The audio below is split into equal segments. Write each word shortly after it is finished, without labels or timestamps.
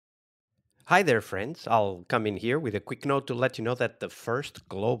Hi there, friends. I'll come in here with a quick note to let you know that the first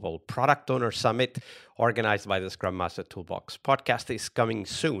global Product Owner Summit organized by the Scrum Master Toolbox podcast is coming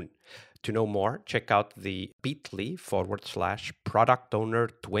soon. To know more, check out the bit.ly/Product Owner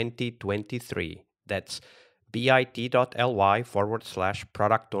 2023. That's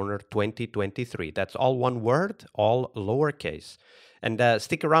bit.ly/Product Owner 2023. That's all one word, all lowercase. And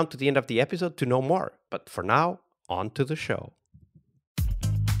stick around to the end of the episode to know more. But for now, on to the show.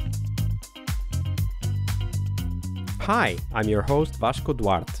 Hi, I'm your host Vasco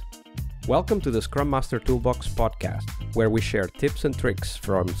Duarte. Welcome to the Scrum Master Toolbox podcast, where we share tips and tricks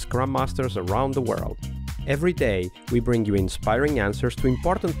from Scrum Masters around the world. Every day, we bring you inspiring answers to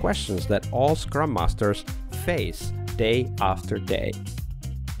important questions that all Scrum Masters face day after day.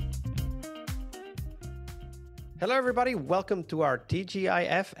 Hello, everybody. Welcome to our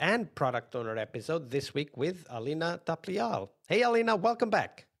TGIF and Product Owner episode this week with Alina Thapliyal. Hey, Alina, welcome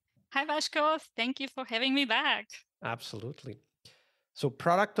back. Hi, Vasco. Thank you for having me back. Absolutely. So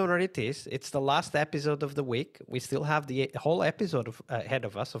Product Owner it is. It's the last episode of the week. We still have the whole episode ahead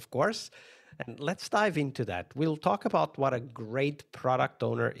of us, of course. And let's dive into that. We'll talk about what a great product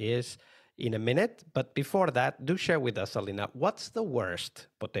owner is in a minute. But before that, do share with us, Alina, what's the worst,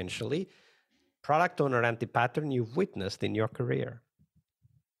 potentially, product owner anti-pattern you've witnessed in your career?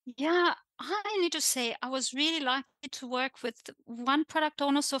 Yeah, I need to say I was really lucky to work with one product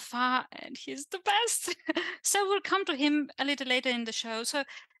owner so far, and he's the best. So we'll come to him a little later in the show.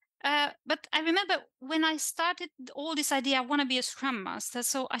 But I remember when I started all this idea, I want to be a Scrum Master.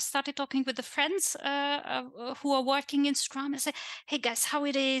 So I started talking with the friends who are working in Scrum and say, hey guys, how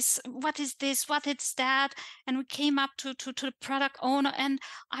it is? What is this? What is that? And we came up to the product owner. And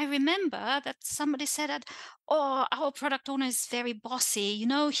I remember that somebody said that, oh, our product owner is very bossy. You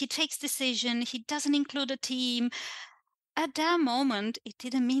know, he takes decision. He doesn't include a team. At that moment, it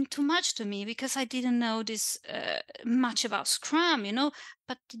didn't mean too much to me because I didn't know this much about Scrum, you know.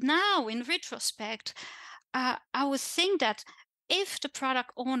 But now, in retrospect, I would think that if the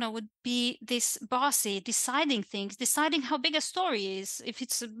product owner would be this bossy, deciding things, deciding how big a story is, if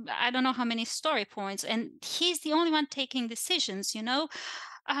it's, I don't know how many story points, and he's the only one taking decisions, you know,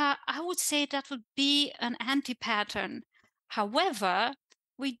 I would say that would be an anti pattern. However,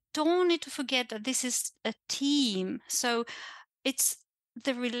 we don't need to forget that this is a team. So it's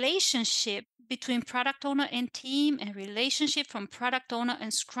the relationship between product owner and team, and relationship from product owner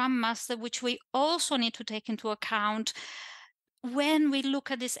and Scrum Master, which we also need to take into account when we look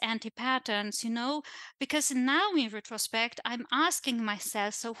at these anti-patterns, you know, because now in retrospect, I'm asking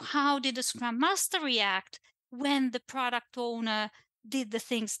myself, so how did the Scrum Master react when the product owner did the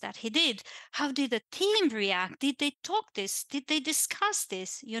things that he did? How did the team react? Did they talk this? Did they discuss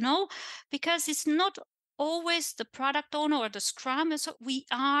this? You know, because it's not always the product owner or the Scrum. So we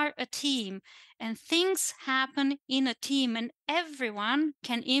are a team, and things happen in a team, and everyone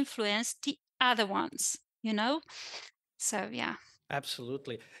can influence the other ones, you know? So, yeah.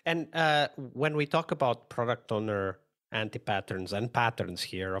 Absolutely. And when we talk about product owner anti-patterns and patterns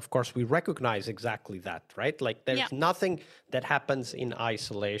here, of course, we recognize exactly that, right? Like Yeah, there's nothing that happens in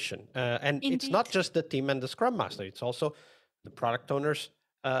isolation. And it's indeed. not just the team and the Scrum Master, it's also the product owner's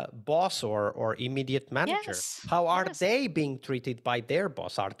boss or immediate manager. Yes, How are yes. they being treated by their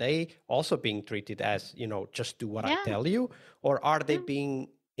boss? Are they also being treated as, just do what I Yeah, tell you? Or are they yeah. being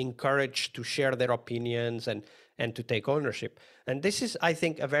encouraged to share their opinions and to take ownership? And this is, I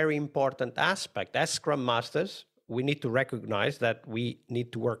think, a very important aspect. As Scrum Masters, we need to recognize that we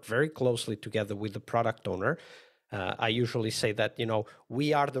need to work very closely together with the product owner. I usually say that,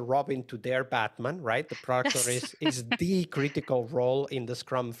 we are the Robin to their Batman, right? The product owner Yes. is the critical role in the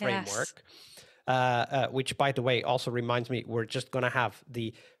Scrum Yes. framework, which, by the way, also reminds me, we're just going to have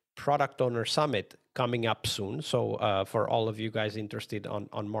the Product Owner Summit coming up soon. So for all of you guys interested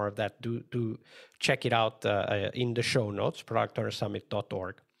on more of that, do check it out in the show notes,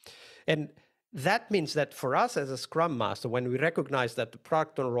 productownersummit.org. And that means that for us as a Scrum Master, when we recognize that the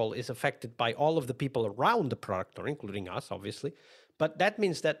product owner role is affected by all of the people around the product owner, including us, obviously, but that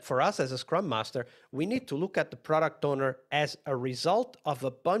means that for us as a Scrum Master, we need to look at the product owner as a result of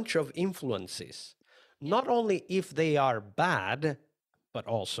a bunch of influences, Yeah. not only if they are bad, but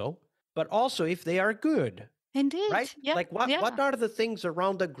also if they are good, Indeed. right? Yeah. Like what Yeah. are the things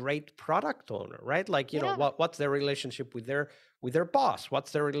around a great product owner, right? Like, Yeah. what's their relationship with their boss?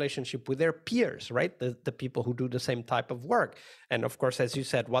 What's their relationship with their peers, right? The people who do the same type of work. And of course, as you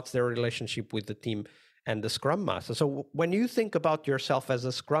said, what's their relationship with the team and the Scrum Master? So when you think about yourself as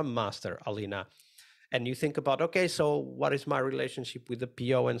a Scrum Master, Alina, and you think about, okay, so what is my relationship with the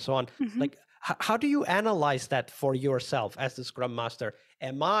PO and so on? Hmm. Like, How do you analyze that for yourself as the Scrum Master?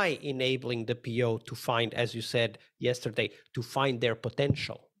 Am I enabling the PO to find, as you said yesterday, to find their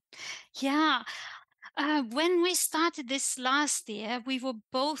potential? Yeah. When we started this last year, we were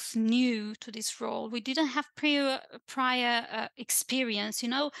both new to this role. We didn't have prior experience,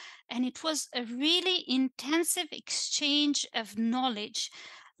 and it was a really intensive exchange of knowledge.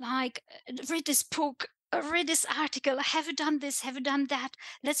 Like, read this book, read this article, have you done this, have you done that?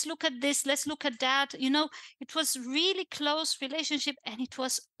 Let's look at this, let's look at that. It was really close relationship, and it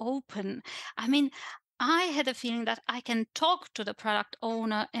was open. I mean, I had a feeling that I can talk to the product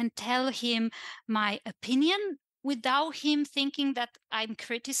owner and tell him my opinion without him thinking that I'm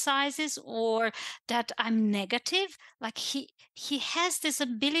criticizes or that I'm negative. Like, he has this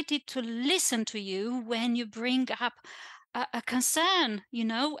ability to listen to you when you bring up a concern,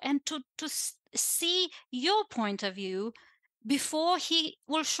 and to see your point of view before he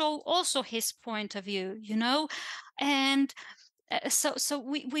will show also his point of view, and so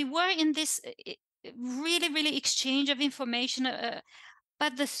we were in this really exchange of information,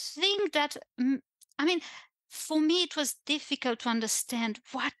 but the thing that, I mean, for me, it was difficult to understand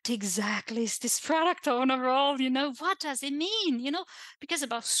what exactly is this product owner role. What does it mean? Because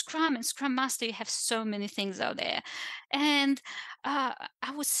about Scrum and Scrum Master, you have so many things out there, and I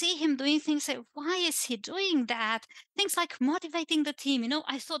would see him doing things like, why is he doing that? Things like motivating the team.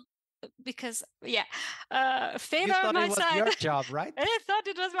 I thought, because You failure on thought it my was side. your job, right? I thought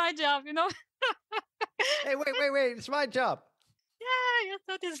it was my job. Hey, wait, it's my job. Yeah, I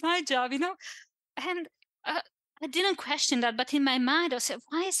thought it's my job. And I didn't question that, but in my mind, I said,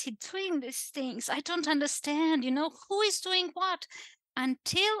 why is he doing these things? I don't understand, who is doing what?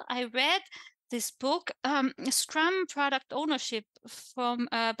 Until I read this book, Scrum Product Ownership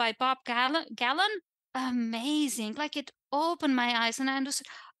by Bob Gallen. Amazing. Like, it opened my eyes, and I understood,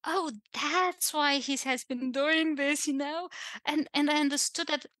 oh, that's why he has been doing this, and I understood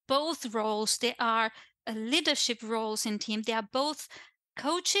that both roles, they are leadership roles in team. They are both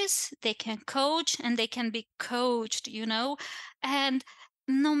coaches. They can coach and they can be coached, and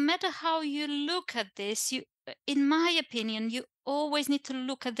no matter how you look at this, in my opinion, you always need to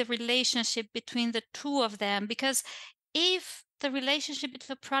look at the relationship between the two of them, because if the relationship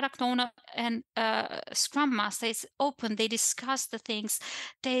between the product owner and Scrum Master is open, they discuss the things,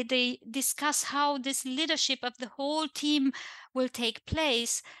 they discuss how this leadership of the whole team will take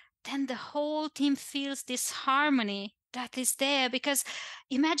place, then the whole team feels this harmony that is there. Because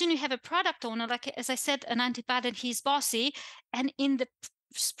imagine you have a product owner, like, as I said, an antipad, and he's bossy, and in the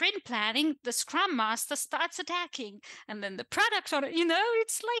sprint planning, the Scrum Master starts attacking, and then the product owner,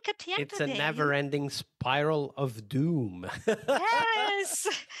 it's like a theater It's a there. never-ending spiral of doom. Yes.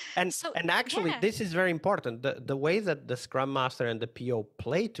 and So, and actually, yeah. this is very important. The way that the Scrum Master and the PO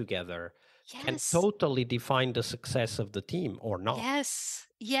play together can Yes. totally define the success of the team or not.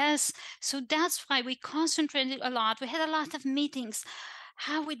 Yes. So that's why we concentrated a lot. We had a lot of meetings,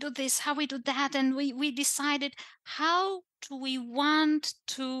 how we do this, how we do that, and we decided, how do we want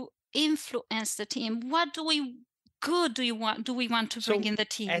to influence the team? What do we want to bring So in the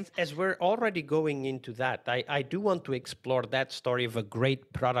team? as we're already going into that, I do want to explore that story of a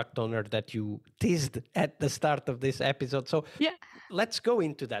great product owner that you teased at the start of this episode. So Yeah. let's go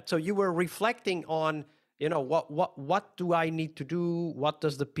into that. So you were reflecting on, what do I need to do? What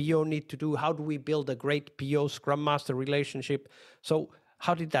does the PO need to do? How do we build a great PO Scrum Master relationship? So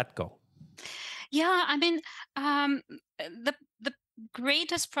how did that go? Yeah, I mean, the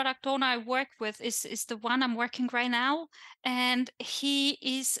greatest product owner I work with is the one I'm working right now, and he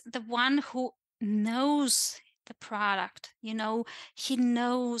is the one who knows the product. He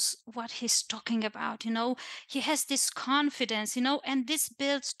knows what he's talking about. He has this confidence. And this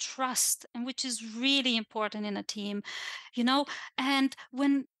builds trust, and which is really important in a team. And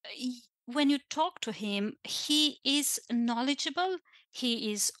when you talk to him, he is knowledgeable,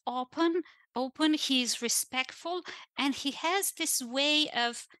 he is open, he is respectful, and he has this way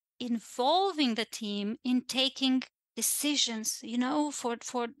of involving the team in taking decisions, for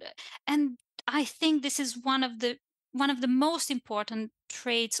and I think this is one of the most important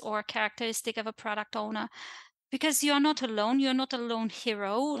traits or characteristic of a product owner, because you're not alone. You're not a lone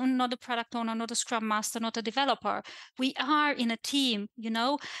hero, not a product owner, not a scrum master, not a developer. We are in a team,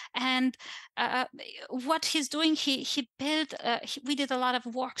 and what he's doing, he built, we did a lot of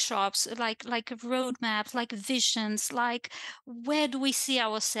workshops, like roadmaps, like visions, like, where do we see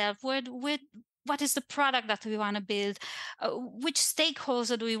ourselves, where what is the product that we want to build, which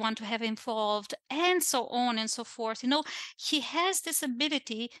stakeholder do we want to have involved, and so on and so forth. He has this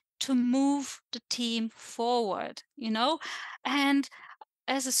ability to move the team forward, and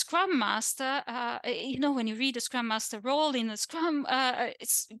as a Scrum Master, when you read a Scrum Master role in a Scrum,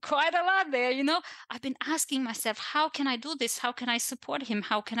 it's quite a lot there. I've been asking myself, how can I do this? How can I support him?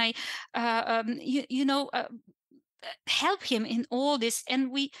 How can I, help him in all this?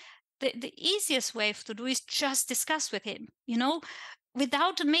 And the easiest way to do is just discuss with him,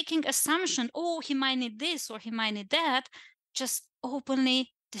 without making assumption, oh, he might need this or he might need that. Just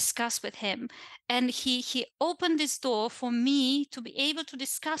openly discuss with him. And he opened this door for me to be able to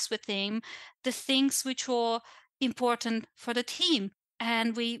discuss with him the things which were important for the team.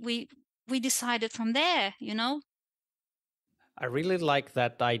 And we decided from there. I really like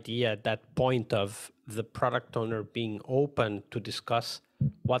that idea, that point of the product owner being open to discuss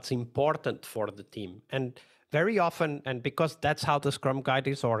what's important for the team. And very often, and because that's how the Scrum Guide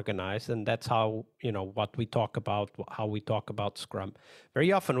is organized, and that's how, what we talk about, how we talk about Scrum,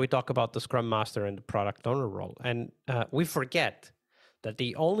 very often we talk about the Scrum Master and the product owner role. And we forget that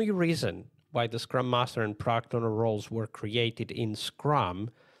the only reason why the Scrum Master and product owner roles were created in Scrum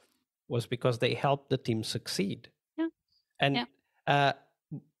was because they helped the team succeed. Yeah. And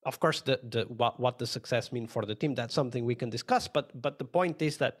of course, what the success mean for the team, that's something we can discuss. But the point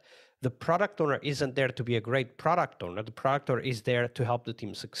is that the product owner isn't there to be a great product owner. The product owner is there to help the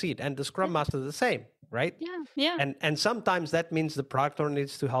team succeed. And the Scrum Master is the same, right? Yeah. And sometimes that means the product owner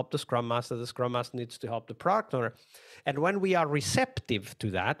needs to help the Scrum Master needs to help the product owner. And when we are receptive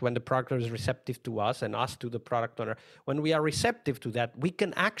to that, when the product owner is receptive to us and us to the product owner, when we are receptive to that, we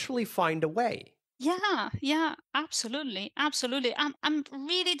can actually find a way. Yeah, absolutely. I'm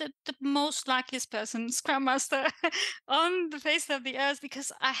really the most luckiest person, Scrum Master, on the face of the earth,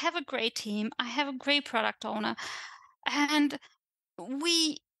 because I have a great team. I have a great product owner, and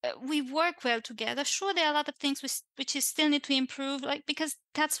we work well together. Sure, there are a lot of things which is still need to improve, like, because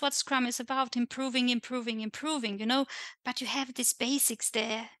that's what Scrum is about: improving. But you have these basics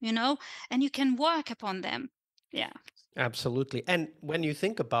there, and you can work upon them. Yeah. Absolutely. And when you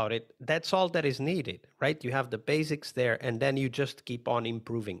think about it, that's all that is needed, right? You have the basics there, and then you just keep on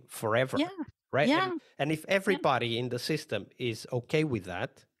improving forever, right? Yeah. And if everybody in the system is okay with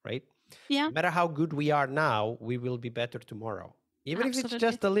that, right? Yeah. No matter how good we are now, we will be better tomorrow. Even if it's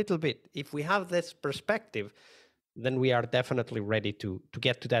just a little bit. If we have this perspective, then we are definitely ready to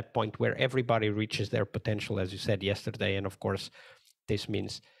get to that point where everybody reaches their potential, as you said yesterday. And of course, this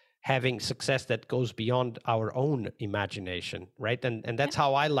means having success that goes beyond our own imagination, right? And that's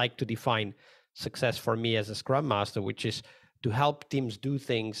how I like to define success for me as a Scrum Master, which is to help teams do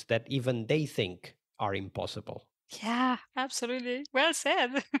things that even they think are impossible. Yeah, absolutely. Well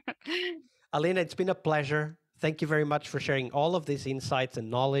said. Alina, it's been a pleasure. Thank you very much for sharing all of these insights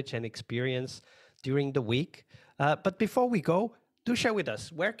and knowledge and experience during the week. But before we go, do share with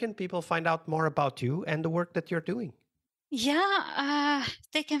us, where can people find out more about you and the work that you're doing? Yeah,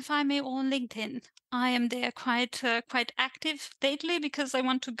 they can find me on LinkedIn. I am there quite active lately because I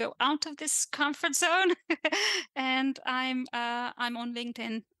want to go out of this comfort zone, and I'm on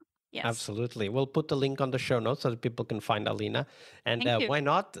LinkedIn. Yes. Absolutely. We'll put the link on the show notes so that people can find Alina. And Thank you. why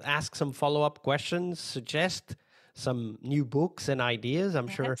not ask some follow-up questions, suggest some new books and ideas. I'm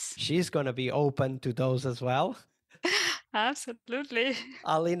sure she's going to be open to those as well. Absolutely.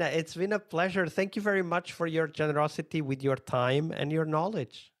 Alina, it's been a pleasure. Thank you very much for your generosity with your time and your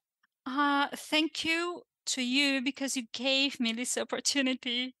knowledge. Thank you to you, because you gave me this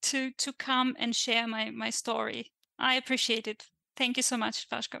opportunity to come and share my story. I appreciate it. Thank you so much,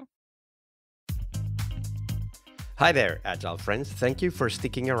 Vasco. Hi there, Agile friends. Thank you for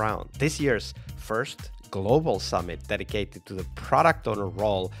sticking around. This year's first global summit dedicated to the product owner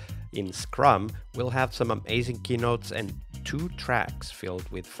role in Scrum will have some amazing keynotes and 2 tracks filled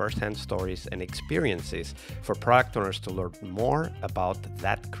with first-hand stories and experiences for product owners to learn more about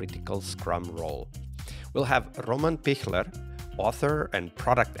that critical Scrum role. We'll have Roman Pichler, author and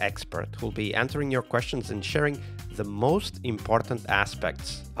product expert, who will be answering your questions and sharing the most important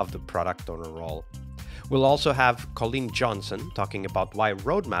aspects of the product owner role. We'll also have Colleen Johnson talking about why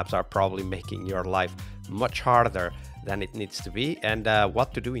roadmaps are probably making your life much harder than it needs to be, and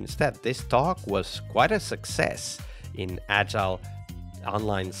what to do instead. This talk was quite a success in Agile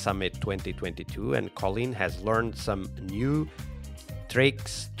Online Summit 2022, and Colleen has learned some new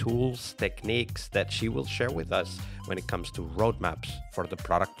tricks, tools, techniques that she will share with us when it comes to roadmaps for the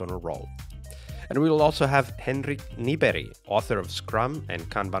product owner role. And we will also have Henrik Nyberg, author of Scrum and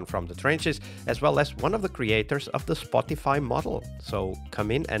Kanban from the Trenches, as well as one of the creators of the Spotify model. So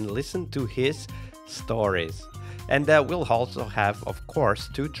come in and listen to his stories. And we'll also have, of course,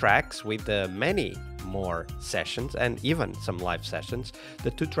 2 tracks with many more sessions and even some live sessions.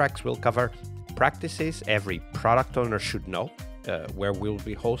 The 2 tracks will cover practices every product owner should know, where we'll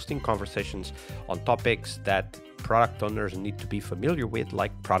be hosting conversations on topics that product owners need to be familiar with,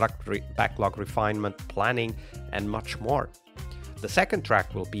 like product backlog refinement, planning, and much more. The second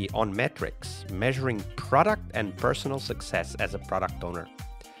track will be on metrics, measuring product and personal success as a product owner.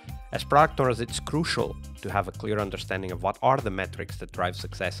 As product owners, it's crucial to have a clear understanding of what are the metrics that drive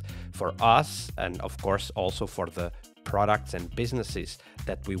success for us, and of course also for the products and businesses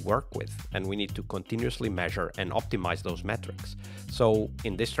that we work with. And we need to continuously measure and optimize those metrics. So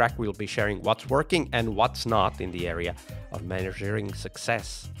in this track, we'll be sharing what's working and what's not in the area of measuring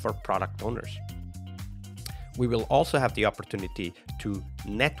success for product owners. We will also have the opportunity to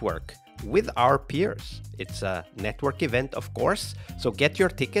network with our peers. It's a network event, of course, so get your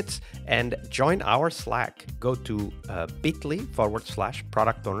tickets and join our Slack. Go to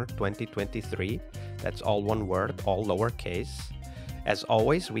bit.ly/Product Owner 2023. That's all one word, all lowercase. As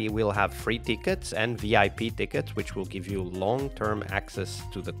always, we will have free tickets and VIP tickets, which will give you long-term access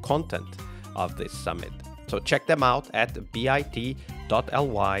to the content of this summit. So check them out at bit.ly/Product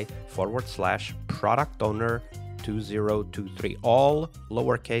Owner 2023. All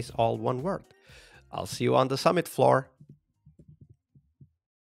lowercase, all one word. I'll see you on the summit floor.